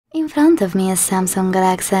In front of me is Samsung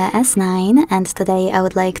Galaxy S9, and today I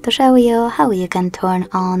would like to show you how you can turn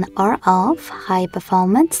on or off high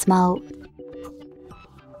performance mode.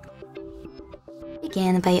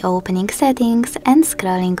 Begin by opening settings and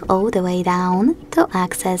scrolling all the way down to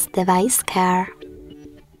access device care.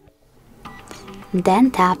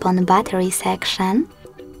 Then tap on battery section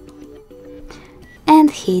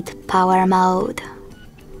and hit power mode.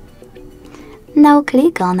 Now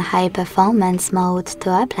click on high performance mode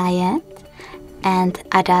to apply it and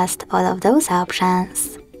adjust all of those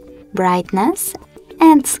options, brightness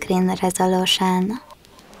and screen resolution.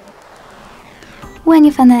 When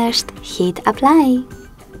you finished, hit apply.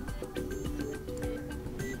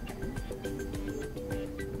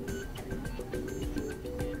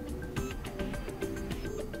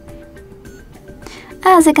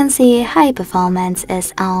 As you can see, high performance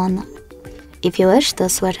is on. If you wish to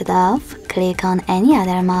switch it off, click on any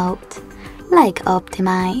other mode, like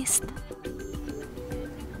optimized.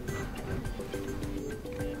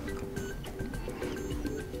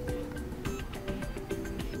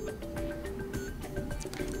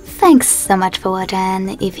 Thanks so much for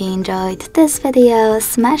watching. If you enjoyed this video,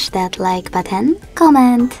 smash that like button,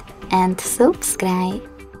 comment and subscribe.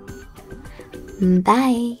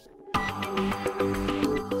 Bye!